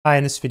Hi,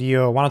 in this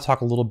video, I want to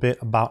talk a little bit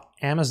about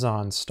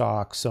Amazon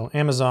stock. So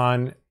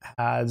Amazon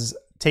has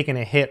taken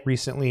a hit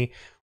recently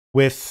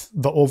with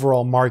the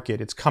overall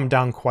market. It's come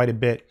down quite a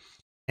bit.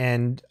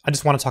 And I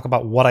just want to talk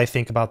about what I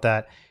think about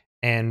that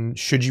and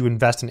should you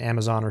invest in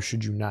Amazon or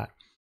should you not.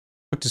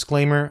 Quick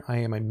disclaimer, I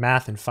am a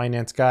math and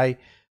finance guy.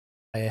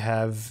 I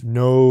have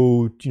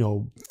no,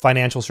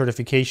 financial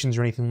certifications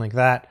or anything like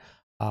that.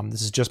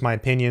 This is just my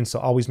opinion, so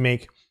always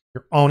make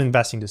your own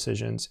investing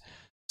decisions.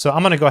 So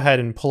I'm going to go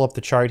ahead and pull up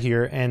the chart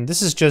here. And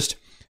this is just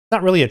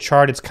not really a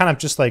chart. It's kind of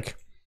just like,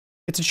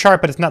 it's a chart,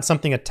 but it's not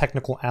something a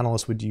technical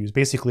analyst would use.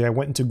 Basically, I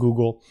went into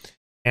Google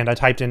and I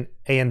typed in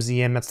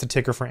AMZN. That's the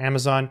ticker for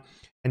Amazon.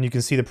 And you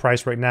can see the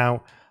price right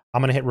now.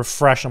 I'm going to hit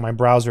refresh on my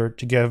browser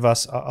to give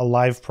us a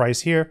live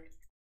price here.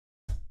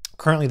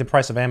 Currently, the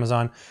price of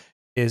Amazon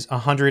is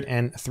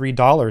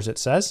 $103, it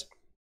says.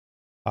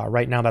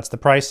 Right now, that's the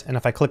price. And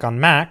if I click on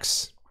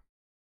Max,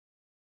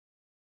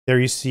 there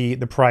you see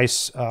the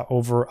price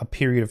over a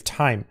period of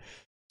time.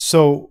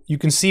 So you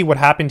can see what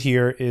happened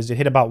here is it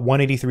hit about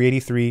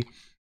 183.83,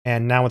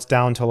 and now it's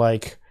down to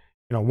like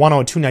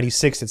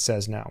 102.96 it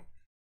says now.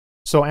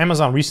 So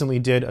Amazon recently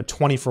did a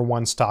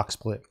 20-for-1 stock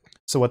split.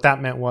 So what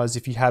that meant was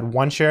if you had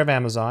one share of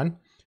Amazon,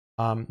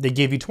 they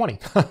gave you 20.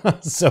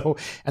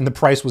 And the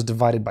price was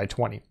divided by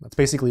 20. That's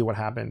basically what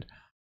happened.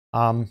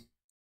 And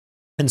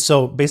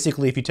so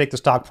basically, if you take the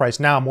stock price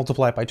now,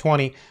 multiply it by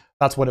 20,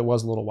 that's what it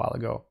was a little while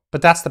ago.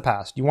 But that's the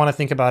past. You want to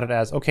think about it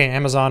as, okay,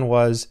 Amazon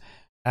was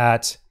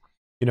at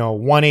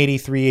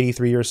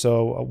 183.83 or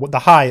so. The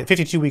high,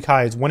 52-week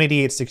high is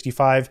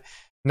 188.65.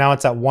 Now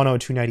it's at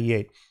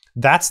 102.98.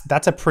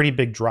 That's a pretty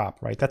big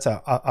drop, right? That's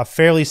a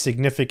fairly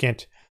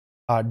significant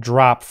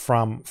drop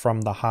from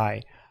the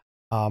high.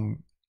 I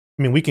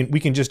mean, we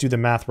can just do the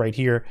math right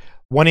here.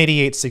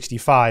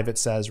 188.65 it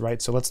says,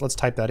 right? So let's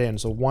type that in.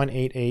 So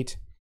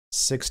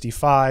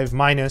 188.65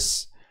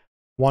 minus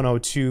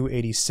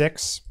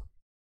 102.86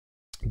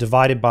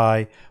 divided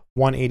by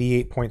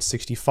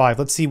 188.65.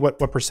 Let's see what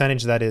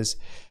percentage that is.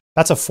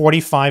 That's a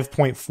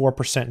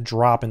 45.4%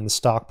 drop in the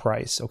stock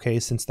price, okay,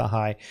 since the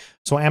high.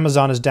 So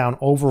Amazon is down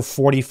over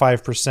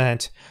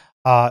 45%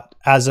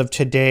 as of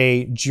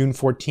today, June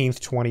 14th,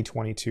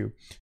 2022.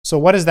 So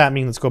what does that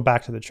mean? Let's go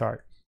back to the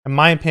chart. In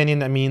my opinion,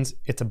 that means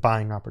it's a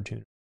buying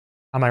opportunity.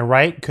 Am I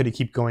right? Could it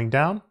keep going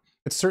down?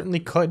 It certainly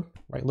could,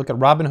 right? Look at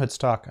Robinhood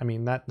stock. I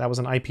mean, that was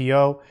an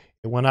IPO.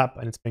 It went up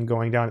and it's been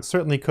going down. It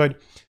certainly could.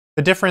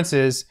 The difference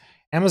is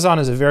Amazon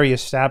is a very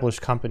established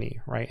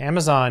company, right?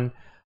 Amazon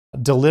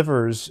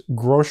delivers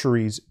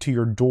groceries to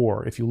your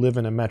door if you live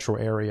in a metro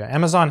area.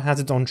 Amazon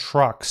has its own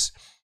trucks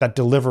that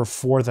deliver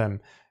for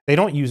them. They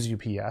don't use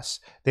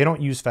UPS. They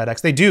don't use FedEx.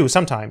 They do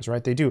sometimes,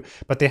 right? They do,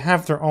 but they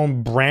have their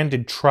own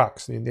branded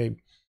trucks. They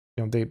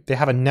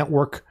have a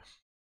network,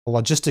 a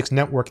logistics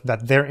network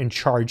that they're in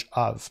charge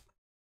of.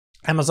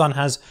 Amazon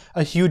has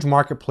a huge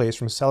marketplace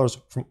from sellers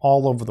from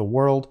all over the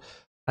world.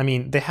 I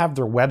mean, they have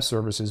their web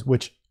services,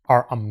 which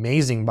are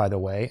amazing, by the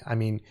way. I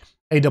mean,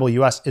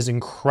 AWS is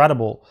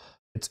incredible.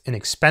 It's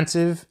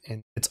inexpensive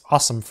and it's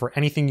awesome for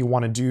anything you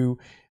want to do.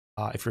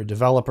 If you're a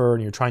developer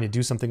and you're trying to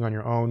do something on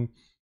your own,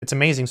 it's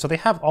amazing. So they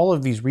have all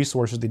of these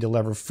resources. They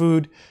deliver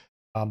food,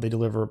 they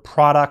deliver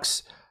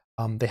products,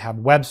 they have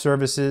web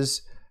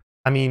services.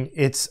 I mean,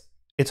 it's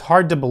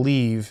hard to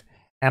believe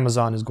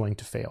Amazon is going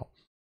to fail.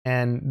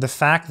 And the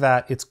fact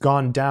that it's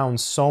gone down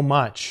so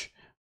much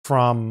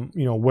from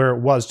where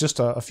it was just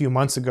a few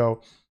months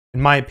ago,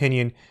 in my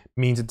opinion,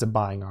 means it's a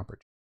buying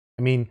opportunity.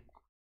 I mean,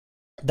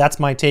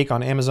 that's my take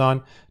on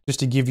Amazon, just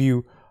to give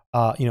you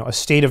a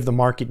state of the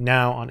market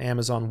now on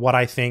Amazon, what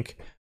I think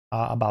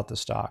about the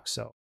stock.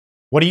 So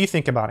what do you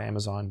think about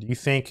Amazon? Do you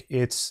think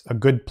it's a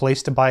good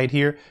place to buy it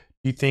here? Do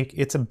you think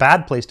it's a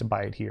bad place to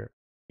buy it here?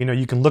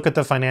 You can look at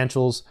the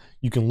financials,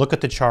 you can look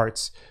at the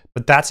charts,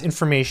 but that's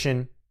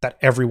information that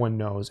everyone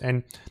knows.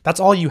 And that's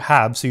all you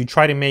have. So you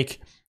try to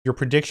make your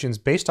predictions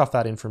based off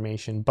that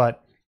information,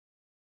 but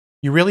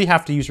you really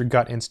have to use your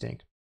gut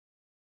instinct.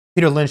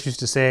 Peter Lynch used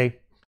to say,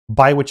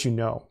 buy what you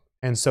know.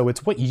 And so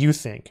it's what you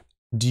think.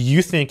 Do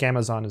you think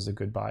Amazon is a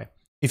good buy?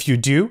 If you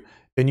do,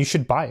 then you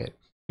should buy it.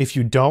 If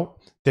you don't,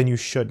 then you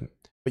shouldn't.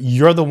 But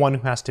you're the one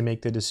who has to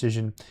make the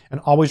decision. And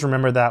always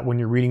remember that when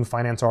you're reading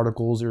finance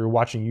articles or you're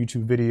watching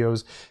YouTube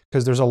videos,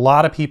 because there's a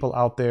lot of people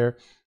out there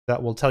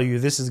that will tell you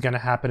this is going to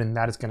happen and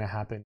that is going to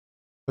happen.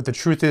 But the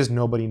truth is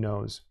nobody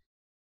knows.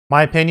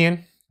 My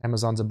opinion,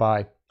 Amazon's a buy.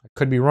 I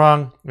could be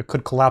wrong. It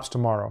could collapse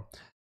tomorrow.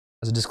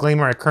 As a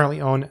disclaimer, I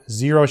currently own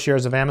 0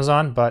 shares of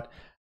Amazon, but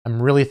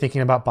I'm really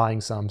thinking about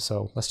buying some.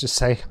 So let's just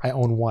say I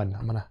own one.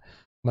 I'm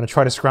gonna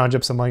try to scrounge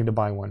up some money to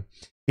buy one.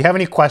 If you have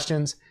any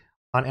questions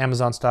on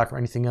Amazon stock or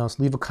anything else,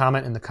 leave a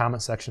comment in the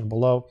comment section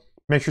below.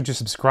 Make sure to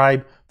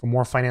subscribe for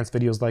more finance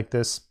videos like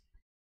this.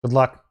 Good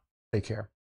luck. Take care.